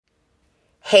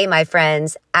Hey, my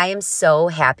friends, I am so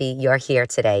happy you're here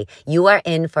today. You are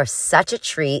in for such a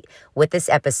treat with this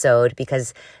episode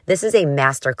because this is a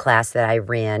masterclass that I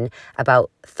ran about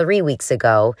 3 weeks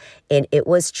ago, and it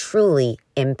was truly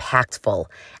impactful.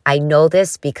 I know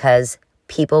this because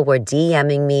people were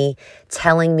DMing me,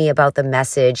 telling me about the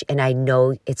message, and I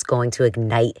know it's going to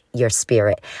ignite your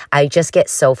spirit. I just get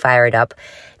so fired up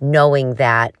knowing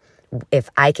that if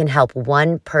I can help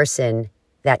one person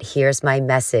that hears my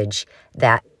message,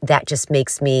 that just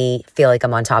makes me feel like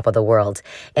I'm on top of the world.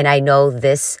 And I know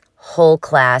this whole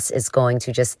class is going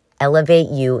to just elevate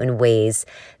you in ways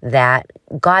that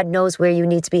God knows where you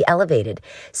need to be elevated.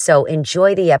 So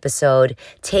enjoy the episode,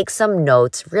 take some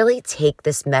notes, really take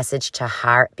this message to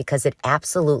heart because it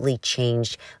absolutely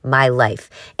changed my life.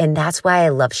 And that's why I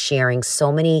love sharing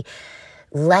so many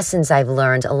lessons I've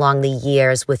learned along the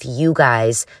years with you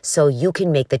guys so you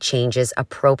can make the changes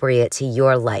appropriate to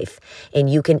your life and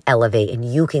you can elevate and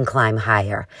you can climb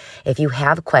higher. If you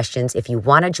have questions, if you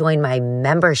want to join my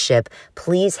membership,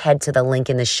 please head to the link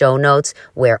in the show notes.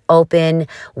 We're open.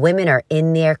 Women are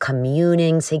in there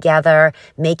communing together,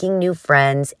 making new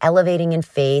friends, elevating in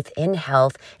faith, in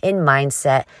health, in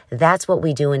mindset. That's what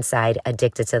we do inside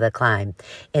Addicted to the Climb.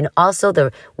 And also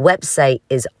the website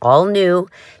is all new.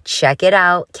 Check it out.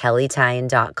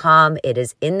 KellyTyan.com. It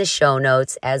is in the show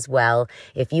notes as well.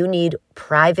 If you need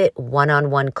private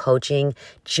one-on-one coaching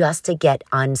just to get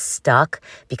unstuck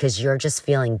because you're just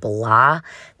feeling blah,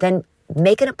 then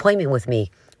make an appointment with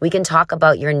me. We can talk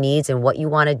about your needs and what you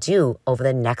want to do over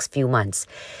the next few months.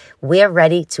 We're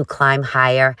ready to climb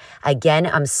higher. Again,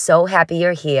 I'm so happy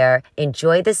you're here.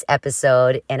 Enjoy this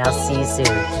episode, and I'll see you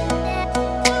soon.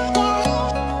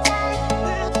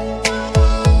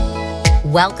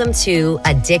 Welcome to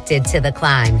Addicted to the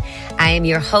Climb. I am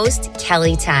your host,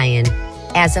 Kelly Tyan.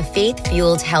 As a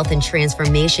faith-fueled health and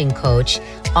transformation coach,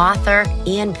 author,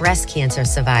 and breast cancer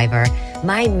survivor,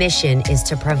 my mission is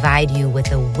to provide you with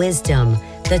the wisdom,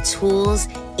 the tools,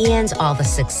 and all the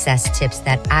success tips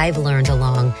that I've learned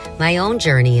along my own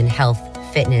journey in health,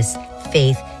 fitness,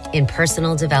 faith, and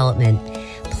personal development.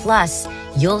 Plus,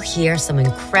 you'll hear some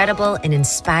incredible and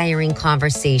inspiring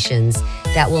conversations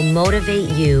that will motivate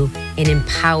you and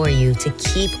empower you to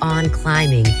keep on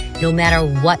climbing no matter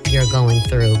what you're going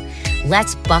through.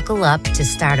 Let's buckle up to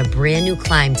start a brand new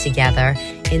climb together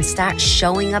and start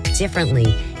showing up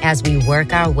differently as we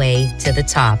work our way to the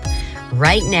top.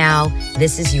 Right now,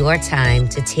 this is your time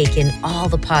to take in all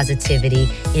the positivity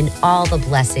and all the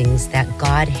blessings that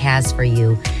God has for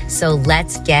you. So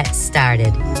let's get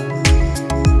started.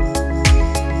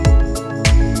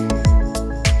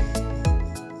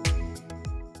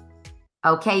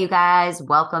 Okay, you guys,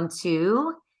 welcome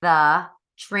to the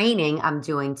training I'm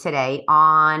doing today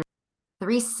on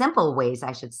 3 simple ways,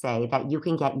 I should say, that you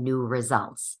can get new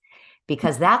results.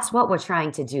 Because that's what we're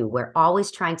trying to do. We're always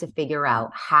trying to figure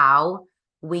out how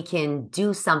we can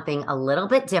do something a little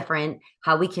bit different,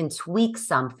 how we can tweak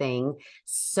something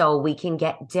so we can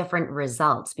get different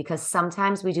results. Because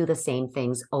sometimes we do the same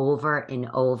things over and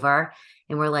over,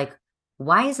 and we're like,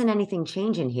 why isn't anything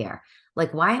changing here?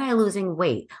 Like, why am I losing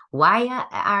weight? Why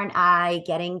aren't I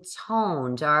getting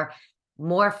toned or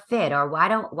more fit? Or why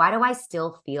do I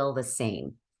still feel the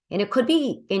same? And it could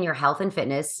be in your health and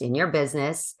fitness, in your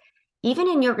business, even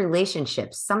in your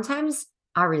relationships. Sometimes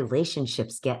our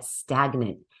relationships get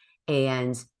stagnant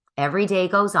and every day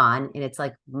goes on and it's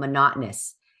like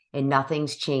monotonous and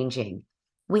nothing's changing.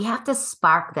 We have to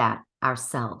spark that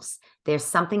ourselves. There's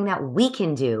something that we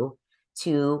can do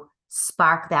to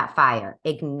spark that fire,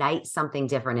 ignite something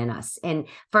different in us. And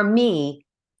for me,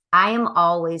 I am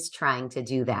always trying to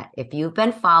do that. If you've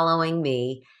been following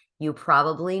me, you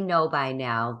probably know by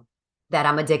now that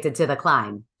I'm addicted to the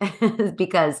climb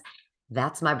because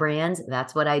that's my brand.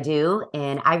 That's what I do.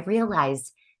 And I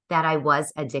realized that I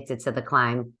was addicted to the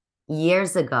climb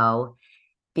years ago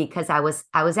because I was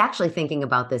actually thinking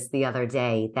about this the other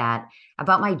day, that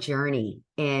about my journey.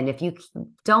 And if you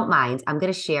don't mind, I'm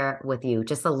going to share with you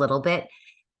just a little bit,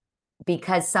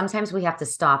 because sometimes we have to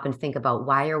stop and think about,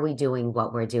 why are we doing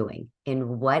what we're doing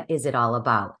and what is it all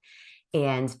about?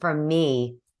 And for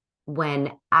me,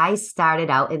 when I started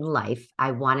out in life,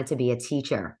 I wanted to be a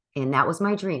teacher, and that was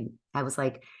my dream. I was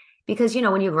like, because, you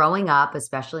know, when you're growing up,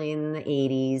 especially in the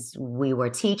 80s, we were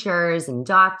teachers and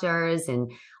doctors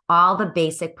and all the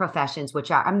basic professions,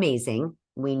 which are amazing.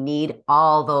 We need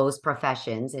all those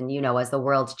professions. And, you know, as the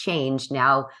world's changed,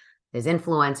 now there's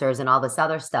influencers and all this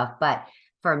other stuff. But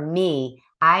for me,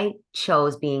 I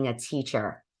chose being a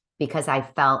teacher because I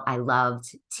felt I loved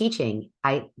teaching.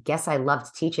 I guess I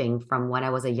loved teaching from when I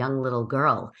was a young little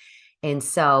girl. And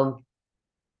so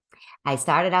I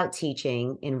started out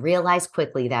teaching and realized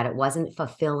quickly that it wasn't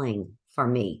fulfilling for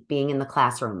me being in the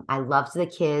classroom. I loved the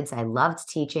kids, I loved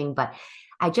teaching, but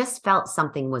I just felt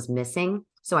something was missing.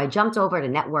 So I jumped over to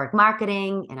network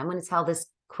marketing, and I'm going to tell this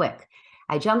quick.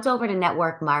 I jumped over to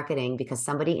network marketing because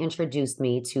somebody introduced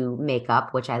me to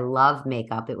makeup, which I love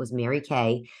makeup. It was Mary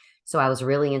Kay. So I was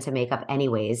really into makeup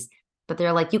anyways. But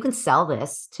they're like, you can sell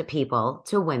this to people,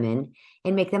 to women,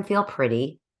 and make them feel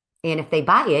pretty. And if they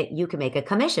buy it, you can make a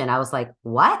commission. I was like,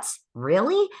 what?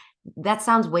 Really? That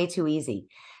sounds way too easy.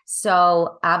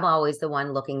 So I'm always the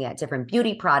one looking at different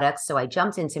beauty products. So I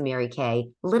jumped into Mary Kay.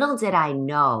 Little did I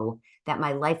know that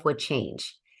my life would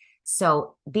change.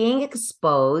 So being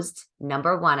exposed,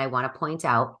 number one, I want to point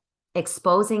out,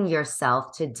 exposing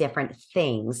yourself to different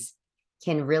things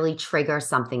can really trigger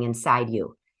something inside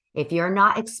you. If you're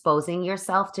not exposing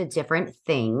yourself to different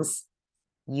things,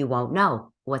 you won't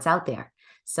know what's out there.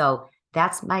 So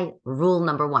that's my rule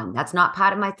number one. That's not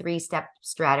part of my 3-step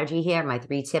strategy here, my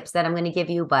 3 tips that I'm going to give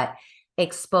you, but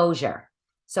exposure.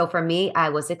 So for me, I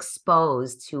was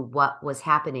exposed to what was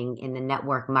happening in the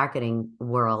network marketing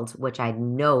world, which I had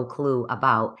no clue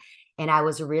about. And I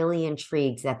was really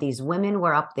intrigued that these women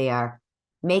were up there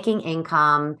making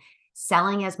income,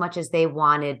 selling as much as they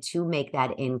wanted to make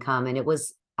that income. And it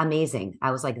was amazing.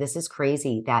 I was like, this is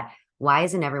crazy. That why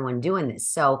isn't everyone doing this?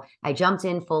 So I jumped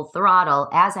in full throttle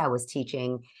as I was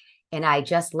teaching. And I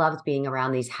just loved being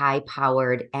around these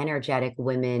high-powered, energetic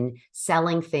women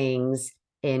selling things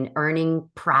and earning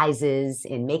prizes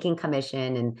and making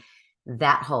commission and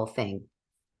that whole thing.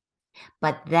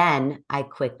 But then I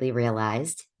quickly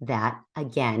realized that,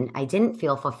 again, I didn't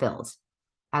feel fulfilled.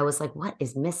 I was like, what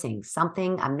is missing?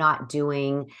 Something I'm not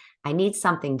doing. I need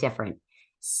something different.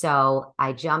 So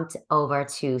I jumped over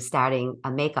to starting a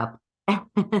makeup.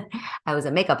 I was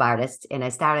a makeup artist, and I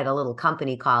started a little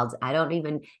company called,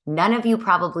 none of you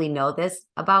probably know this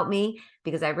about me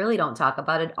because I really don't talk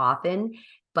about it often,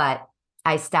 but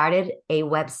I started a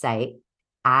website,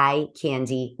 Eye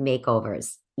Candy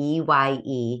Makeovers,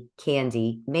 EYE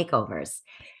Candy Makeovers.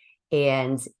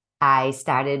 And I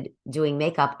started doing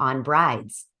makeup on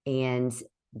brides and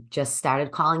just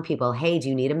started calling people, hey, do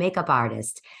you need a makeup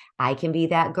artist? I can be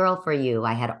that girl for you.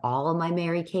 I had all of my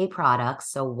Mary Kay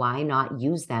products, so why not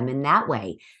use them in that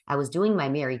way? I was doing my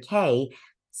Mary Kay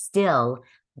still,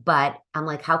 but I'm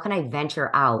like, how can I venture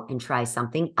out and try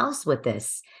something else with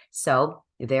this? So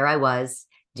there I was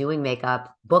doing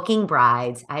makeup, booking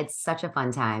brides. I had such a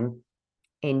fun time.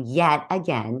 And yet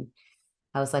again,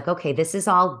 I was like, okay, this is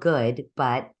all good,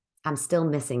 but I'm still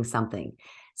missing something.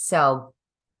 So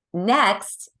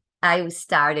next, I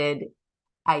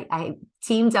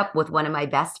teamed up with one of my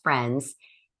best friends,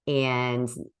 and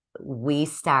we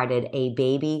started a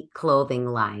baby clothing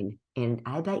line. And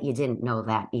I bet you didn't know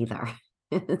that either.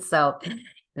 So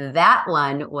that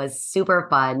one was super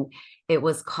fun. It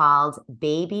was called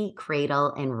Baby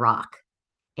Cradle and Rock.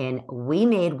 And we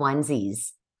made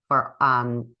onesies for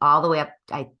all the way up.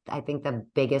 I think the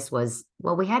biggest was,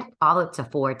 well, we had all up to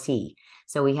 4T.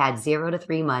 So we had 0 to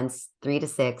 3 months, 3 to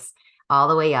 6, all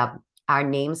the way up. Our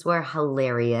names were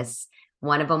hilarious.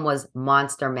 One of them was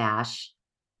Monster Mash.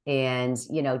 And,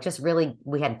 just really,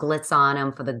 we had glitz on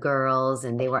them for the girls,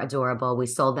 and they were adorable. We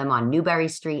sold them on Newbury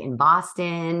Street in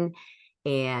Boston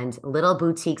and little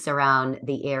boutiques around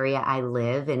the area I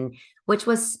live in, which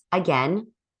was, again,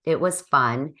 it was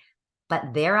fun.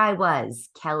 But there I was,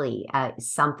 Kelly,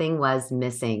 something was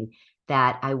missing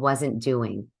that I wasn't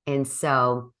doing. And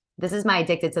so this is my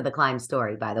Addicted to the Climb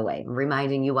story, by the way. I'm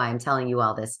reminding you why I'm telling you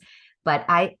all this. But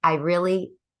I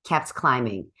really kept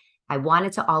climbing. I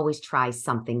wanted to always try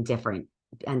something different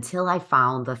until I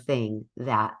found the thing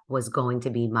that was going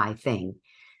to be my thing.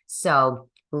 So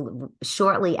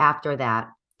shortly after that,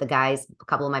 the guys, a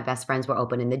couple of my best friends were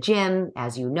opening the gym.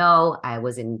 As you know, I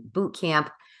was in boot camp.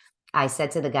 I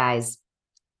said to the guys,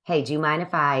 hey, do you mind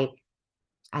if I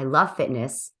love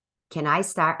fitness. Can I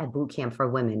start a boot camp for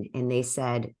women? And they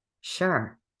said,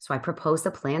 sure. So I proposed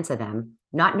a plan to them,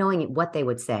 not knowing what they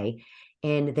would say.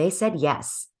 And they said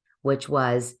yes, which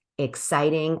was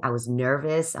exciting. I was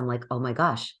nervous. I'm like, oh my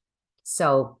gosh.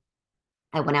 So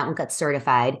I went out and got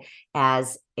certified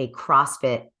as a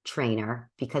CrossFit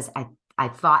trainer because I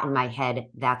thought in my head,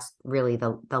 that's really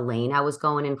the lane I was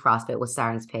going in. CrossFit was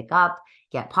starting to pick up,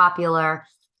 get popular.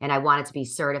 And I wanted to be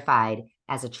certified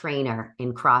as a trainer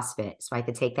in CrossFit so I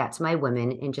could take that to my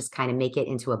women and just kind of make it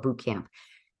into a boot camp.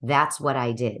 That's what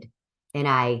I did. And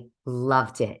I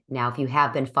loved it. Now, if you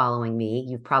have been following me,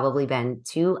 you've probably been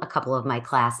to a couple of my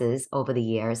classes over the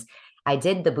years. I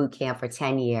did the boot camp for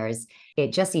 10 years.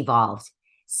 It just evolved.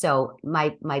 So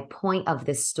my point of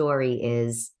this story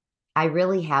is I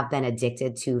really have been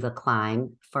addicted to the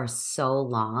climb for so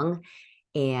long.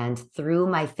 And through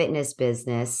my fitness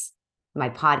business, my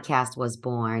podcast was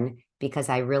born because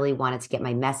I really wanted to get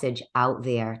my message out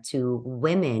there to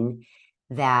women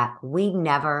that we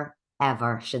never,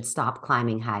 ever should stop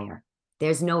climbing higher.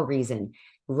 There's no reason.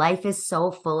 Life is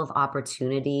so full of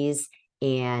opportunities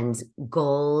and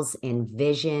goals and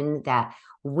vision that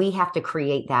we have to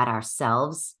create that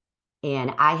ourselves.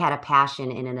 And I had a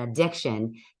passion and an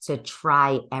addiction to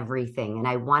try everything. And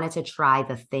I wanted to try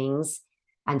the things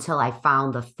until I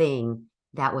found the thing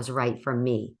that was right for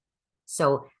me.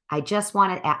 So I just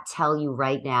want to tell you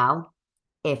right now,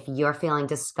 if you're feeling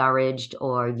discouraged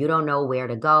or you don't know where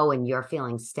to go and you're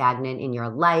feeling stagnant in your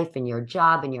life, in your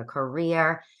job, in your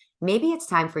career, maybe it's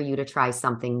time for you to try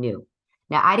something new.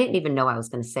 Now, I didn't even know I was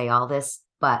going to say all this,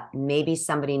 but maybe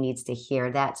somebody needs to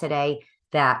hear that today,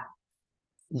 that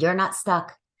you're not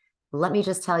stuck. Let me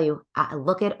just tell you,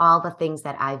 look at all the things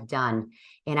that I've done,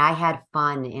 and I had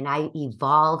fun and I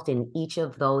evolved in each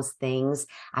of those things.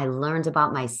 I learned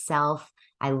about myself.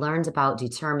 I learned about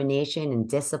determination and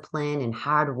discipline and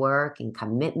hard work and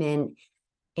commitment.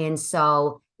 And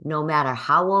so no matter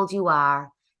how old you are,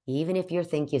 even if you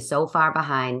think you're so far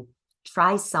behind,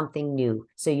 try something new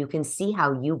so you can see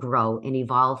how you grow and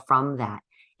evolve from that.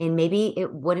 And maybe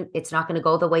it's not going to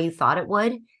go the way you thought it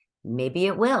would. Maybe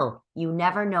it will. You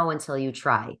never know until you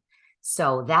try.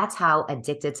 So that's how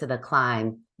Addicted to the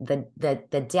Climb. The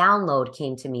download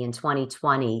came to me in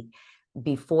 2020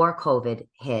 before COVID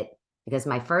hit, because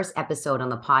my first episode on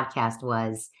the podcast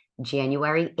was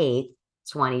January 8th,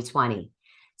 2020.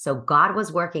 So God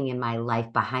was working in my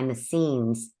life behind the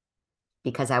scenes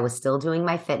because I was still doing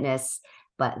my fitness,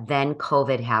 but then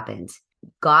COVID happened.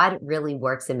 God really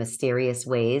works in mysterious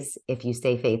ways if you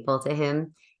stay faithful to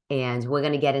him. And we're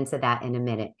going to get into that in a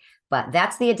minute. But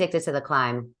that's the Addicted to the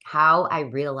Climb, how I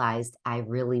realized I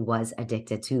really was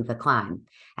addicted to the climb.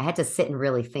 I had to sit and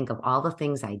really think of all the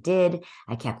things I did.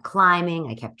 I kept climbing.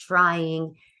 I kept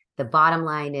trying. The bottom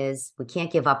line is we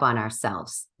can't give up on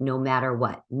ourselves no matter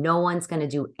what. No one's going to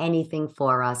do anything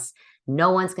for us.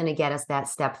 No one's going to get us that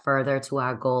step further to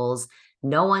our goals.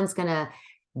 No one's going to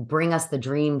bring us the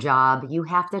dream job. You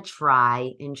have to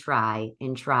try and try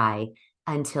and try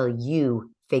until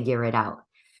you figure it out.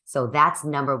 So that's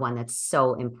number one. That's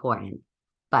so important.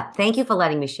 But thank you for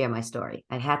letting me share my story.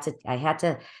 I had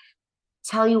to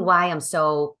tell you why I'm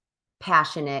so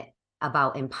passionate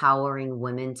about empowering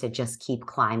women to just keep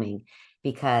climbing,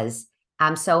 because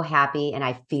I'm so happy and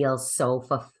I feel so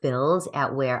fulfilled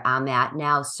at where I'm at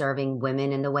now, serving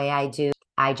women in the way I do.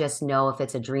 I just know if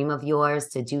it's a dream of yours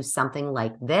to do something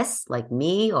like this, like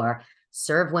me, or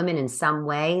serve women in some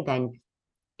way, then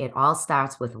it all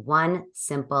starts with one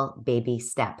simple baby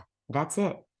step. That's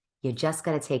it. You're just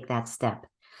going to take that step.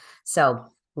 So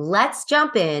let's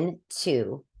jump in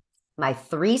to my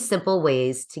 3 simple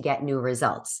ways to get new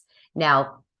results.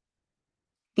 Now,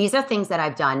 these are things that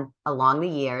I've done along the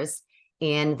years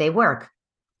and they work.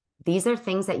 These are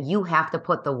things that you have to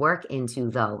put the work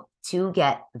into, though, to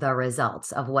get the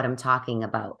results of what I'm talking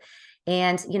about.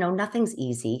 And, nothing's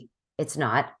easy. It's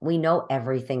not. We know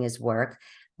everything is work,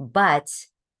 but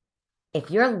if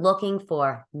you're looking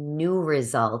for new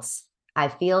results, I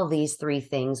feel these 3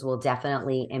 things will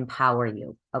definitely empower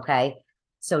you. Okay.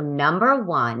 So number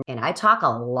 1, and I talk a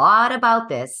lot about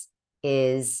this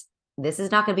is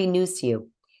not going to be news to you.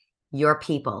 Your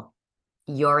people,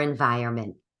 your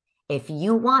environment. If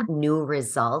you want new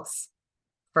results,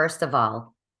 first of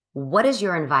all, what does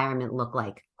your environment look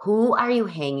like? Who are you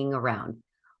hanging around?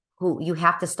 Who you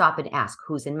have to stop and ask,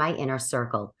 who's in my inner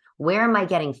circle? Where am I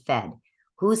getting fed?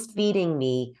 Who's feeding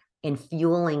me and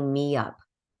fueling me up?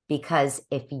 Because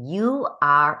if you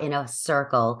are in a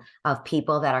circle of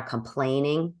people that are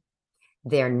complaining,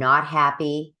 they're not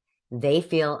happy, they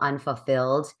feel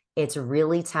unfulfilled, it's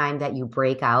really time that you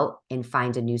break out and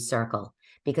find a new circle.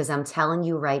 Because I'm telling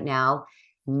you right now,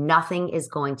 nothing is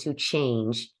going to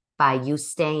change by you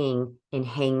staying and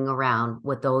hanging around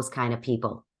with those kind of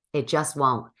people. It just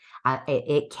won't.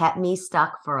 It kept me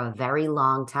stuck for a very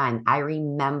long time. I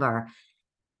remember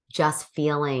just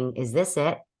feeling, is this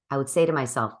it? I would say to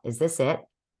myself, is this it?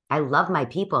 I love my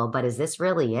people, but is this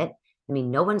really it? I mean,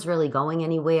 no one's really going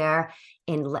anywhere.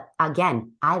 And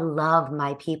again, I love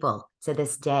my people to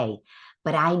this day,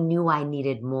 but I knew I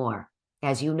needed more.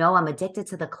 As you know, I'm addicted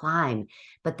to the climb,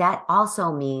 but that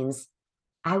also means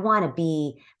I want to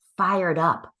be fired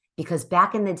up, because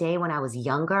back in the day when I was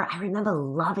younger, I remember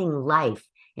loving life.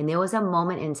 And there was a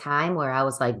moment in time where I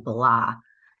was like, blah,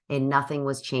 and nothing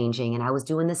was changing. And I was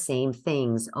doing the same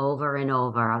things over and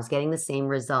over. I was getting the same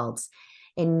results.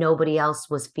 and nobody else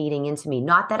was feeding into me.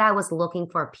 Not that I was looking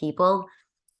for people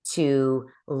to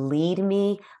lead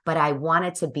me, but I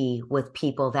wanted to be with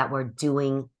people that were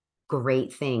doing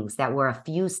great things, that were a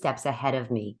few steps ahead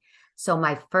of me. So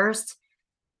my first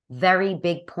very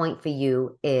big point for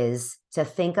you is to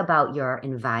think about your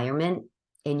environment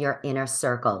in your inner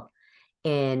circle.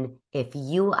 And if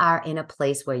you are in a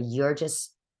place where you're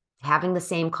just having the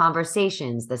same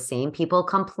conversations, the same people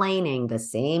complaining, the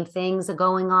same things are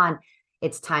going on,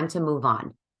 it's time to move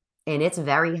on. And it's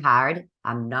very hard.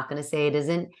 I'm not going to say it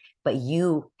isn't, but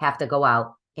you have to go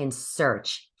out and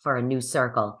search for a new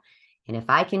circle. And if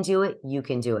I can do it, you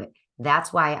can do it.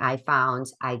 That's why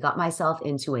I got myself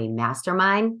into a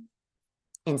mastermind.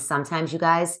 And sometimes, you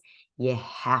guys, you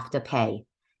have to pay.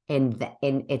 And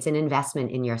it's an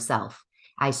investment in yourself.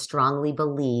 I strongly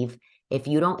believe if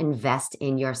you don't invest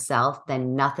in yourself,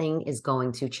 then nothing is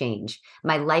going to change.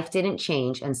 My life didn't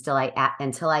change until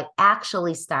I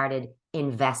actually started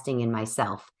investing in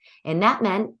myself. And that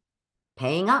meant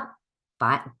paying up,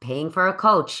 paying for a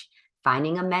coach,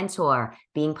 finding a mentor,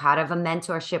 being part of a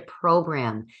mentorship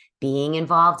program, being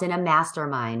involved in a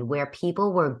mastermind where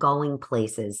people were going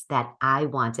places that I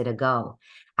wanted to go.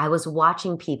 I was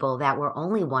watching people that were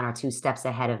only 1 or 2 steps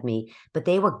ahead of me, but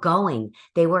they were going,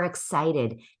 they were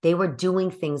excited, they were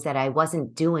doing things that I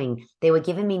wasn't doing. They were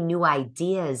giving me new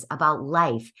ideas about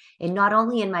life, and not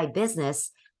only in my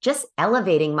business, just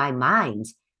elevating my mind.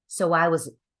 So I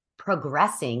was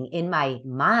progressing in my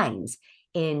mind,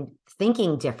 in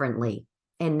thinking differently.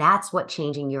 And that's what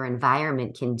changing your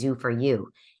environment can do for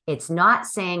you. It's not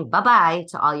saying bye-bye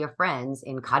to all your friends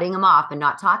and cutting them off and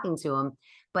not talking to them,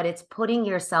 but it's putting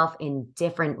yourself in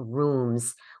different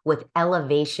rooms with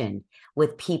elevation,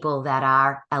 with people that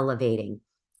are elevating.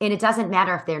 And it doesn't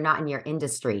matter if they're not in your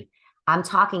industry. I'm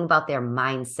talking about their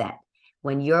mindset.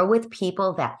 When you're with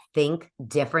people that think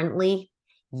differently,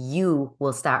 you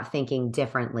will start thinking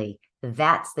differently.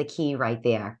 That's the key right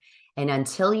there. And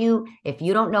if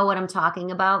you don't know what I'm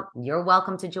talking about, you're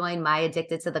welcome to join my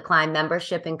Addicted to the Climb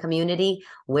membership and community.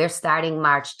 We're starting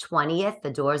March 20th.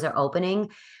 The doors are opening.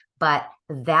 But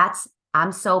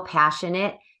I'm so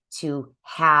passionate to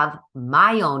have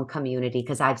my own community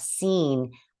because I've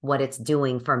seen what it's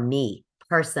doing for me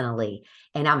personally,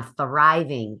 and I'm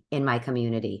thriving in my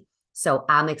community. So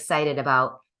I'm excited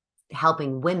about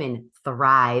helping women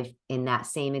thrive in that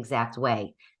same exact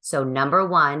way. So number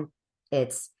one,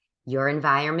 it's your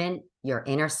environment, your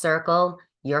inner circle,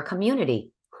 your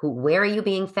community. Where are you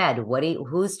being fed?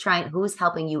 Who's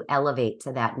helping you elevate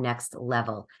to that next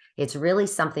level? It's really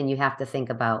something you have to think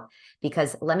about,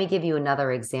 because let me give you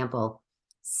another example.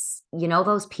 You know,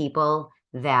 those people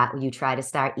that you try to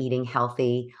start eating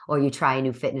healthy or you try a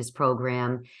new fitness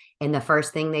program, and the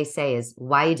first thing they say is,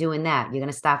 why are you doing that? You're going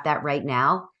to stop that right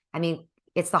now? I mean,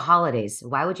 it's the holidays.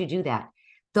 Why would you do that?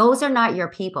 Those are not your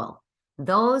people.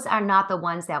 Those are not the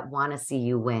ones that want to see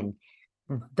you win.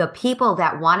 The people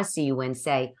that want to see you win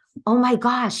say, oh my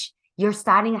gosh, you're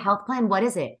starting a health plan. What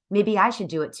is it? Maybe I should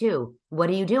do it too. What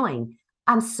are you doing?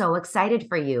 I'm so excited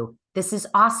for you. This is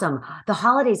awesome. The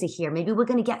holidays are here. Maybe we're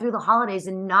going to get through the holidays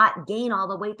and not gain all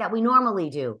the weight that we normally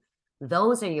do.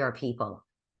 Those are your people,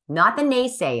 not the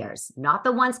naysayers, not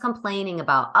the ones complaining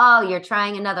about, oh, you're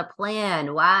trying another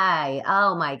plan. Why?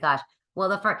 Oh my gosh.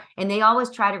 Well, and they always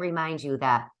try to remind you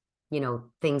that,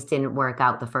 things didn't work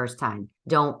out the first time.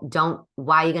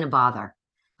 Why are you going to bother?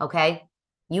 Okay.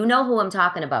 You know who I'm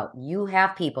talking about. You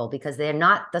have people, because they're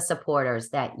not the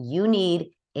supporters that you need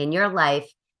in your life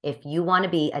if you want to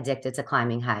be addicted to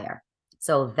climbing higher.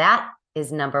 So that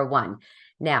is number one.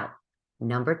 Now,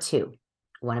 number two,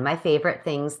 one of my favorite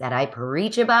things that I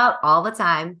preach about all the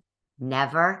time: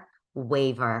 never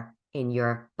waver in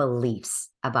your beliefs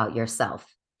about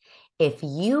yourself. If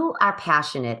you are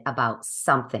passionate about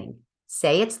something,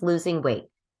 say it's losing weight,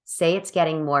 say it's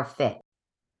getting more fit,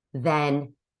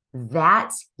 then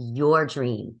that's your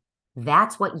dream.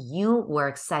 That's what you were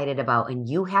excited about. And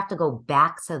you have to go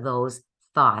back to those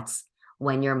thoughts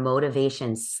when your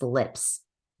motivation slips,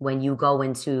 when you go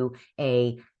into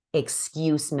a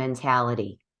excuse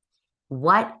mentality.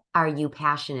 What are you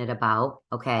passionate about?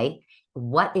 Okay.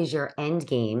 What is your end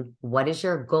game? What is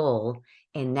your goal?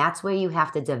 And that's where you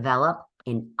have to develop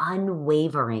an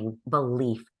unwavering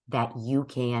belief that you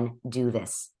can do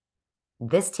this.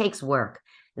 This takes work.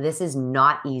 This is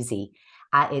not easy.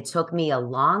 It took me a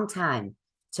long time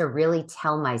to really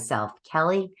tell myself,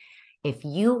 Kelly, if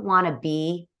you want to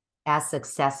be as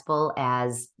successful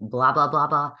as blah, blah, blah,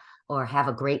 blah, or have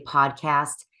a great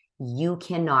podcast, you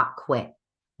cannot quit.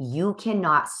 You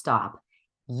cannot stop.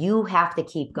 You have to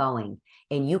keep going.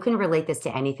 And you can relate this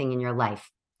to anything in your life.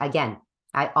 Again,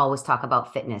 I always talk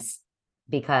about fitness.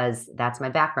 because that's my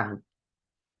background.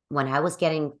 When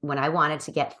I wanted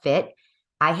to get fit,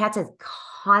 I had to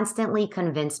constantly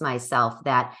convince myself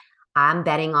that I'm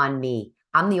betting on me.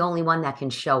 I'm the only one that can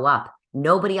show up.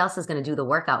 Nobody else is going to do the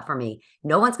workout for me.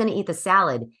 No one's going to eat the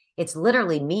salad. It's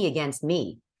literally me against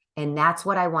me. And that's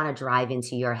what I want to drive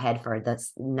into your head for. The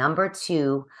number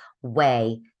 2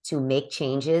 way to make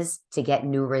changes to get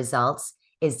new results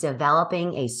is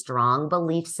developing a strong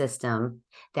belief system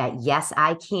that yes,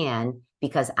 I can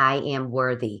because I am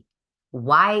worthy.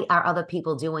 Why are other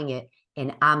people doing it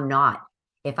and I'm not?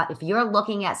 If you're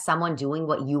looking at someone doing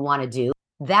what you want to do,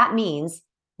 that means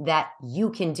that you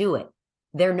can do it.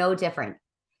 They're no different.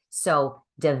 So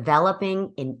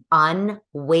developing an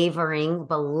unwavering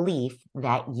belief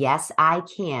that yes, I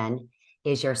can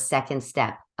is your second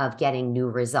step of getting new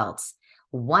results.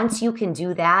 Once you can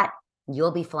do that,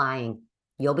 you'll be flying.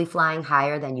 You'll be flying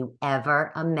higher than you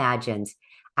ever imagined.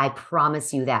 I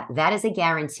promise you that. That is a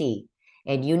guarantee.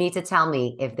 And you need to tell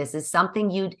me if this is something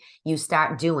you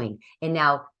start doing. And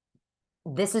now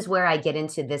this is where I get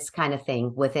into this kind of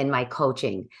thing within my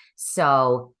coaching.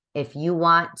 So if you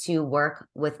want to work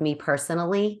with me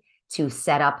personally to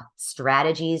set up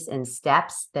strategies and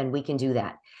steps, then we can do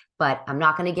that. But I'm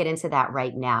not going to get into that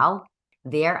right now.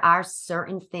 There are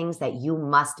certain things that you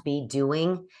must be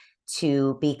doing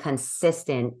to be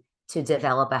consistent to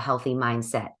develop a healthy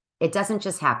mindset. It doesn't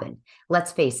just happen.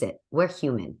 Let's face it, we're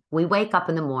human. We wake up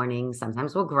in the morning.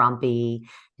 Sometimes we're grumpy.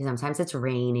 Sometimes it's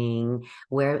raining.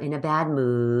 We're in a bad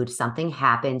mood. Something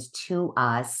happens to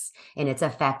us and it's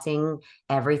affecting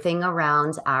everything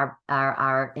around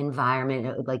our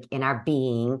environment, like in our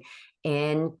being.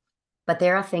 But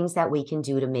there are things that we can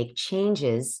do to make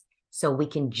changes so we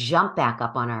can jump back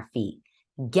up on our feet,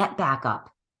 get back up,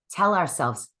 tell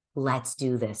ourselves, let's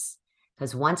do this.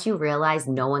 Because once you realize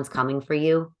no one's coming for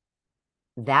you,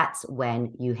 that's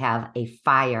when you have a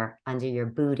fire under your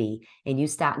booty and you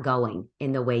start going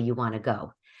in the way you want to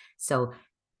go. So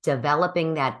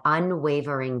developing that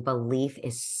unwavering belief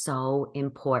is so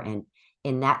important,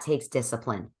 and that takes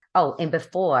discipline. Oh, and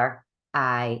before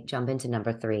I jump into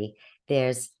number 3,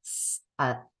 there's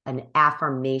an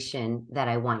affirmation that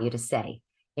I want you to say.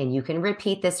 And you can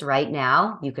repeat this right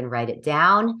now. You can write it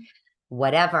down,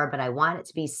 whatever, but I want it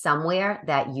to be somewhere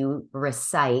that you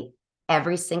recite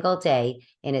every single day.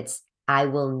 And it's, I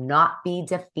will not be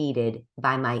defeated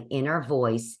by my inner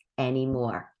voice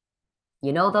anymore.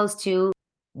 You know, those 2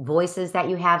 voices that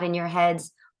you have in your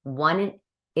heads? One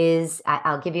is,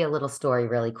 I'll give you a little story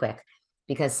really quick,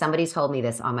 because somebody told me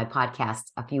this on my podcast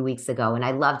a few weeks ago, and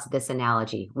I loved this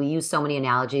analogy. We use so many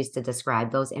analogies to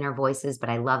describe those inner voices, but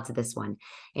I loved this one.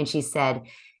 And she said,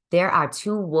 there are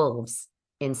 2 wolves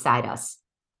inside us.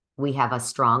 We have a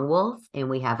strong wolf and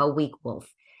we have a weak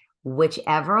wolf.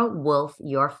 Whichever wolf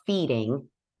you're feeding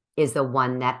is the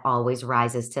one that always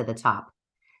rises to the top.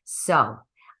 So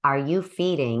are you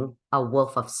feeding a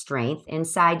wolf of strength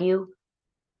inside you?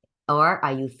 Or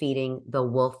are you feeding the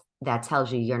wolf that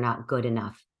tells you you're not good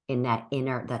enough, in that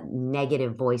that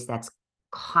negative voice that's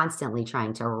constantly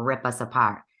trying to rip us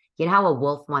apart? You know how a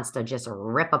wolf wants to just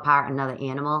rip apart another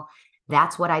animal?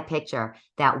 That's what I picture,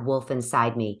 that wolf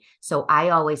inside me. So I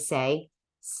always say,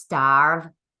 starve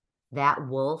that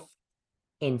wolf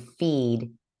and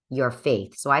feed your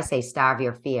faith. So I say, starve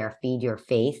your fear, feed your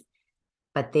faith.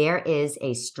 But there is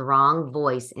a strong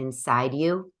voice inside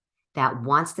you that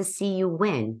wants to see you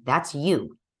win. That's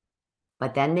you.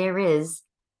 But then there is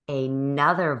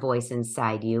another voice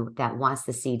inside you that wants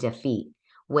to see defeat,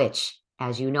 which,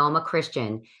 as you know, I'm a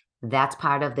Christian, that's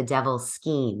part of the devil's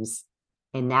schemes.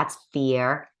 And that's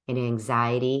fear and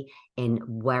anxiety and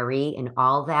worry and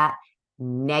all that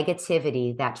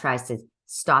negativity that tries to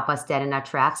stop us dead in our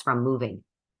tracks from moving.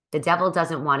 The devil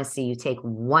doesn't want to see you take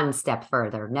one step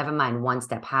further, never mind one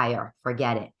step higher.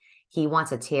 Forget it. He wants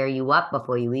to tear you up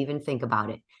before you even think about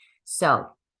it. So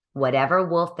whatever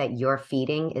wolf that you're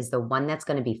feeding is the one that's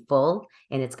going to be full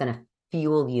and it's going to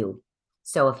fuel you.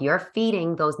 So if you're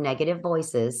feeding those negative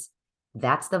voices,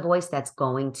 that's the voice that's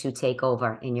going to take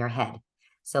over in your head.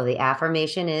 So the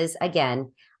affirmation is,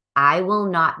 again, I will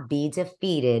not be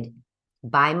defeated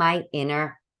by my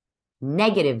inner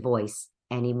negative voice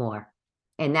anymore.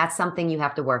 And that's something you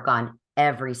have to work on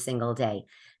every single day.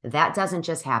 That doesn't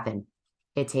just happen.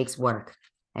 It takes work.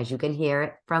 As you can hear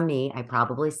it from me, I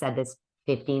probably said this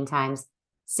 15 times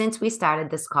since we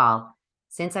started this call,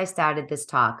 since I started this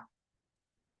talk.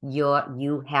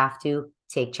 You have to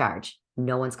take charge.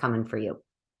 No one's coming for you.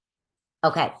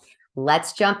 Okay,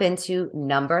 let's jump into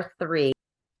number 3.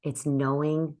 It's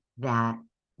knowing that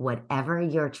whatever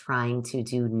you're trying to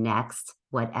do next,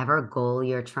 whatever goal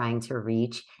you're trying to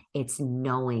reach, It's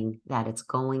knowing that it's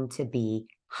going to be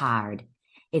hard.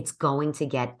 It's going to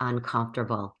get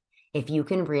uncomfortable. If you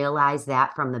can realize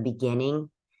that from the beginning,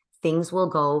 things will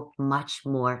go much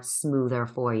more smoother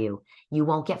for you. You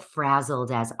won't get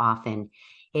frazzled as often.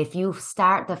 If you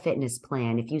start the fitness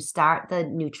plan, if you start the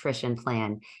nutrition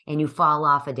plan and you fall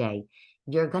off a day,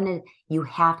 you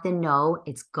have to know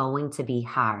it's going to be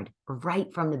hard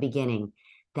right from the beginning.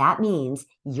 That means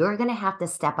you're going to have to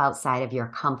step outside of your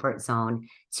comfort zone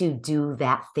to do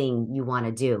that thing you want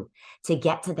to do, to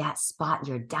get to that spot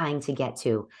you're dying to get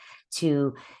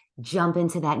to jump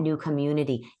into that new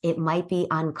community. It might be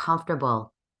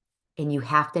uncomfortable, and you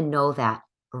have to know that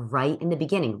right in the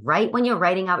beginning, right when you're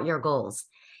writing out your goals.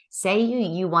 Say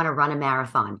you want to run a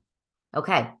marathon.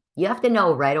 Okay, you have to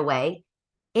know right away,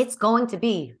 it's going to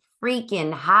be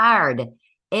freaking hard.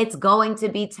 It's going to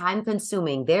be time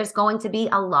consuming. There's going to be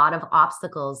a lot of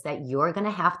obstacles that you're going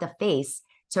to have to face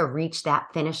to reach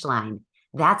that finish line.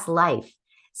 That's life.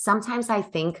 Sometimes I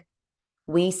think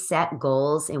we set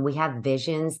goals and we have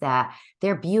visions that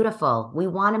they're beautiful. We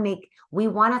want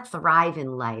to thrive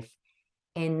in life.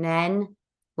 And then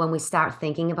when we start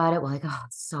thinking about it, we're like, oh,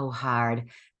 it's so hard.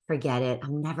 Forget it.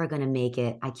 I'm never going to make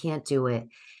it. I can't do it.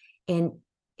 And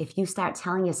if you start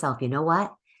telling yourself, you know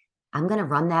what? I'm going to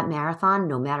run that marathon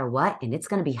no matter what, and it's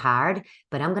going to be hard,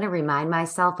 but I'm going to remind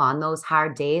myself on those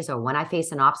hard days or when I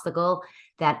face an obstacle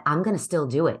that I'm going to still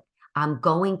do it. I'm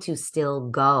going to still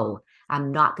go.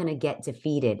 I'm not going to get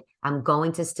defeated. I'm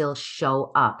going to still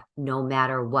show up no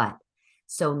matter what.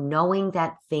 So knowing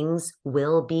that things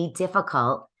will be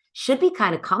difficult should be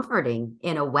kind of comforting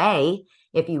in a way.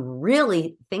 If you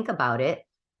really think about it,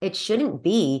 it shouldn't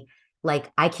be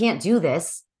like, I can't do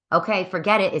this. Okay,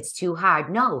 forget it. It's too hard.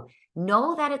 No,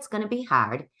 know that it's going to be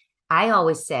hard. I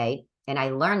always say, and I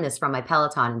learned this from my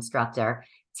Peloton instructor,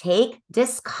 take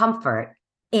discomfort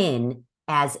in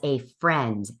as a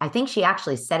friend. I think she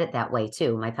actually said it that way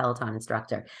too, my Peloton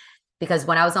instructor, because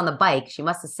when I was on the bike, she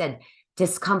must have said,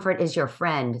 discomfort is your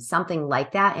friend, something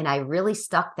like that. And I really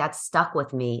stuck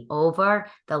with me over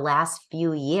the last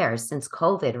few years since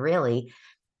COVID, really.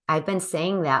 I've been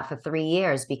saying that for 3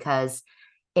 years, because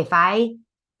if I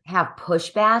have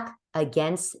pushback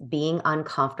against being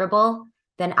uncomfortable,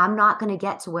 then I'm not going to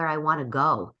get to where I want to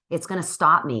go. It's going to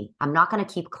stop me. I'm not going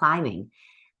to keep climbing.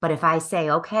 But if I say,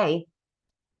 okay,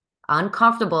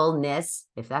 uncomfortableness,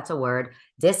 if that's a word,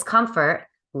 discomfort,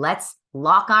 let's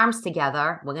lock arms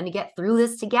together. We're going to get through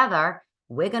this together.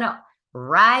 We're going to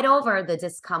ride over the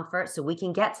discomfort so we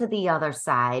can get to the other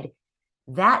side.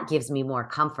 That gives me more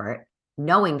comfort,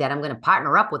 knowing that I'm going to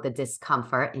partner up with the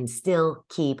discomfort and still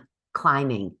keep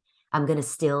climbing. I'm going to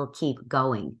still keep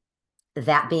going.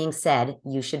 That being said,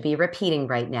 you should be repeating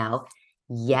right now,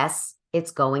 yes,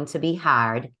 it's going to be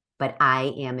hard, but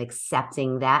I am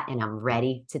accepting that and I'm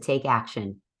ready to take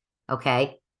action.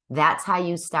 Okay? That's how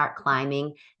you start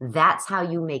climbing. That's how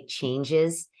you make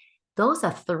changes. Those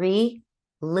are 3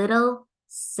 little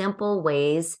simple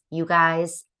ways, you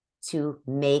guys, to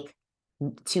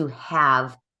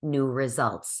have new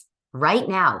results right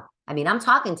now. I mean, I'm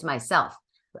talking to myself.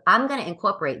 I'm going to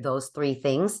incorporate those 3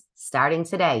 things starting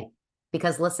today,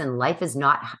 because listen, life is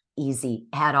not easy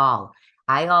at all.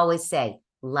 I always say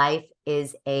life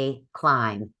is a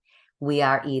climb. We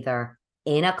are either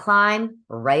in a climb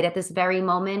right at this very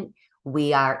moment.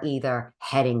 We are either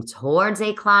heading towards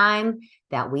a climb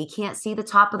that we can't see the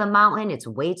top of the mountain. It's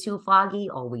way too foggy,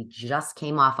 or we just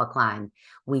came off a climb.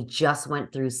 We just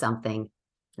went through something.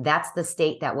 That's the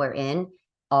state that we're in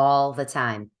all the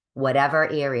time. Whatever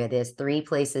area, there's 3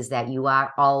 places that you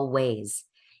are always.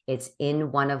 It's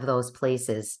in one of those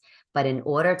places. But in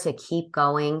order to keep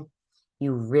going,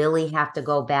 you really have to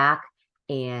go back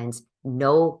and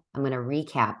know, I'm going to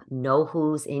recap, know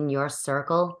who's in your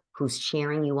circle, who's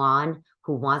cheering you on,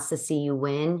 who wants to see you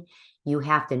win. You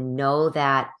have to know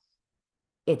that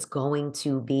it's going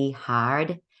to be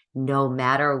hard no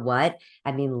matter what.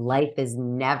 I mean, life is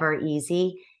never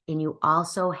easy. And you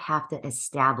also have to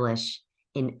establish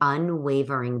an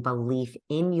unwavering belief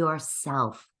in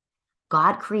yourself.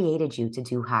 God created you to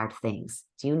do hard things.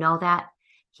 Do you know that?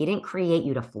 He didn't create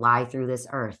you to fly through this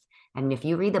earth. I mean, if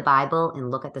you read the Bible and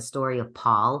look at the story of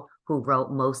Paul, who wrote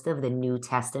most of the New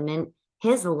Testament,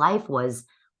 his life was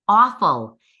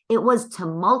awful. It was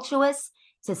tumultuous,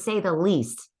 to say the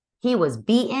least. He was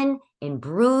beaten and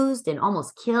bruised and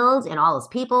almost killed, and all his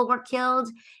people were killed.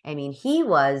 I mean, he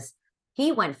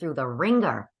went through the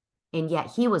ringer, and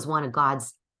yet he was one of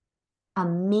God's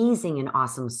amazing and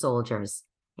awesome soldiers.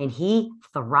 And he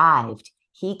thrived.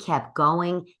 He kept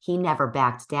going. He never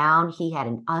backed down. He had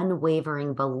an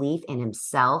unwavering belief in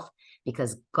himself,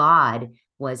 because God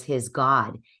was his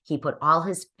God. He put all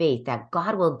his faith that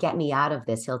God will get me out of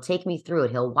this. He'll take me through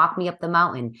it. He'll walk me up the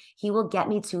mountain. He will get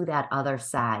me to that other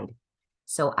side.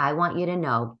 So I want you to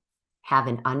know, have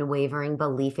an unwavering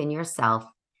belief in yourself,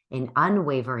 an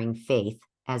unwavering faith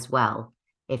as well.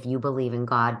 If you believe in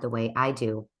God the way I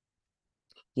do,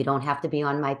 you don't have to be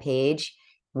on my page.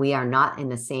 We are not in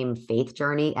the same faith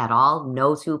journey at all.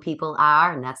 No two people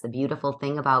are. And that's the beautiful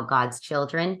thing about God's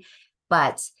children.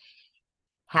 But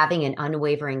having an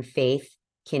unwavering faith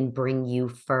can bring you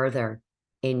further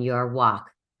in your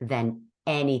walk than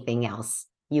anything else.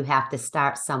 You have to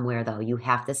start somewhere, though. You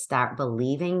have to start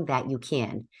believing that you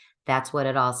can. That's what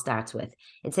it all starts with.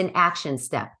 It's an action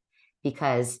step,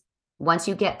 because once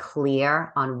you get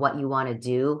clear on what you want to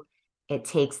do, it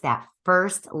takes that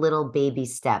first little baby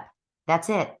step. That's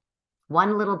it.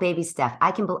 One little baby step.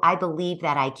 I believe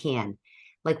that I can.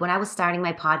 Like when I was starting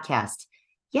my podcast,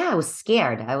 yeah, I was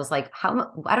scared. I was like,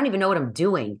 I don't even know what I'm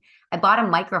doing. I bought a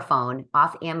microphone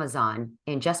off Amazon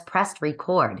and just pressed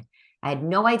record. I had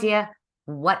no idea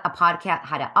what a podcast,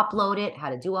 how to upload it, how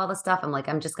to do all the stuff. I'm like,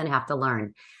 I'm just going to have to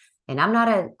learn. And I'm not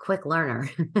a quick learner.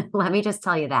 Let me just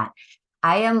tell you that.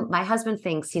 My husband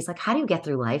thinks, he's like, how do you get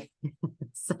through life?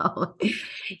 So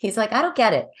he's like, I don't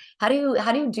get it. How do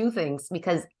you do things?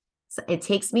 Because it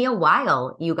takes me a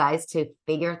while, you guys, to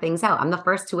figure things out. I'm the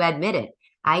first to admit it.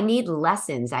 I need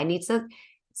lessons. I need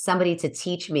somebody to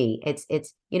teach me. It's,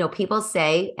 people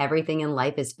say everything in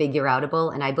life is figure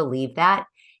outable. And I believe that.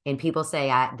 And people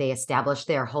say they established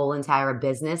their whole entire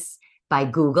business by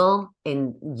Google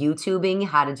and YouTubing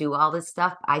how to do all this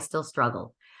stuff. I still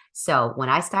struggle. So when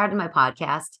I started my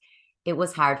podcast, it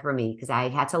was hard for me because I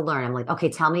had to learn. I'm like, okay,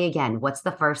 tell me again, what's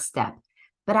the first step?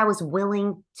 But I was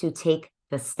willing to take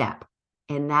the step.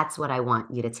 And that's what I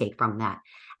want you to take from that.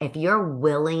 If you're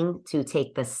willing to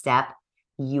take the step,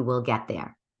 you will get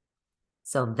there.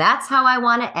 So that's how I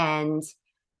want to end.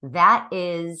 That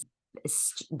is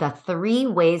the 3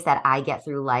 ways that I get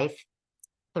through life,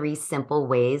 3 simple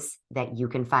ways that you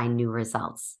can find new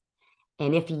results.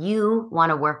 And if you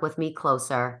want to work with me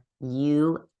closer,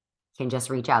 you can just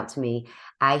reach out to me.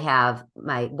 I have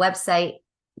my website.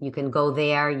 You can go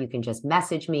there. You can just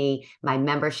message me. My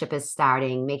membership is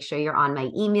starting. Make sure you're on my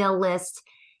email list,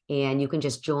 and you can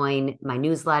just join my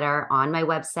newsletter on my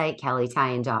website,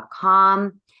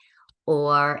 kellytyan.com,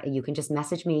 or you can just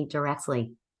message me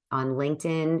directly on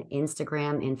LinkedIn,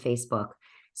 Instagram, and Facebook.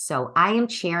 So I am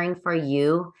cheering for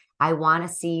you. I want to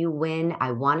see you win.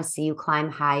 I want to see you climb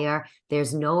higher.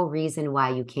 There's no reason why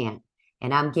you can't.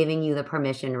 And I'm giving you the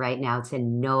permission right now to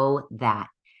know that.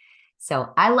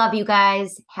 So I love you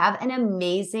guys. Have an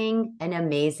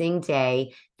amazing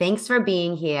day. Thanks for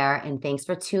being here, and thanks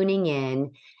for tuning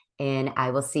in. And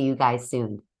I will see you guys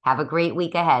soon. Have a great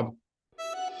week ahead.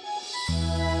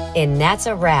 And that's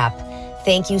a wrap.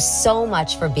 Thank you so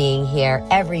much for being here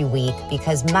every week,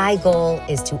 because my goal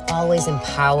is to always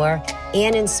empower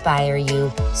and inspire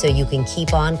you so you can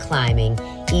keep on climbing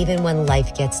even when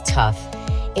life gets tough.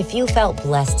 If you felt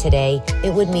blessed today,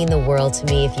 it would mean the world to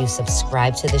me if you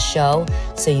subscribe to the show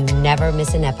so you never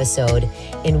miss an episode.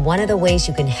 And one of the ways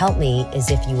you can help me is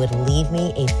if you would leave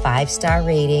me a 5-star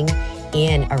rating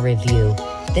and a review.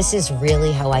 This is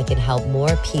really how I can help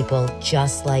more people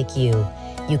just like you.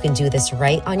 You can do this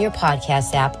right on your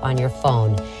podcast app on your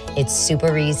phone. It's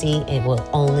super easy. It will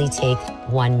only take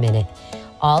 1 minute.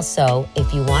 Also,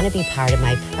 if you want to be part of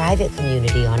my private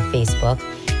community on Facebook,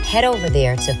 head over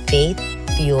there to Faith,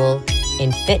 Fuel,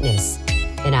 and Fitness,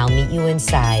 and I'll meet you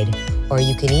inside. Or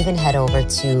you can even head over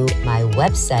to my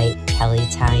website,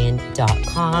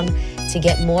 kellytyan.com, to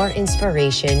get more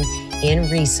inspiration and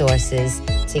resources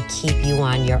to keep you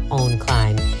on your own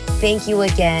climb. Thank you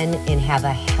again, and have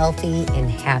a healthy and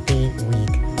happy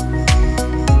week.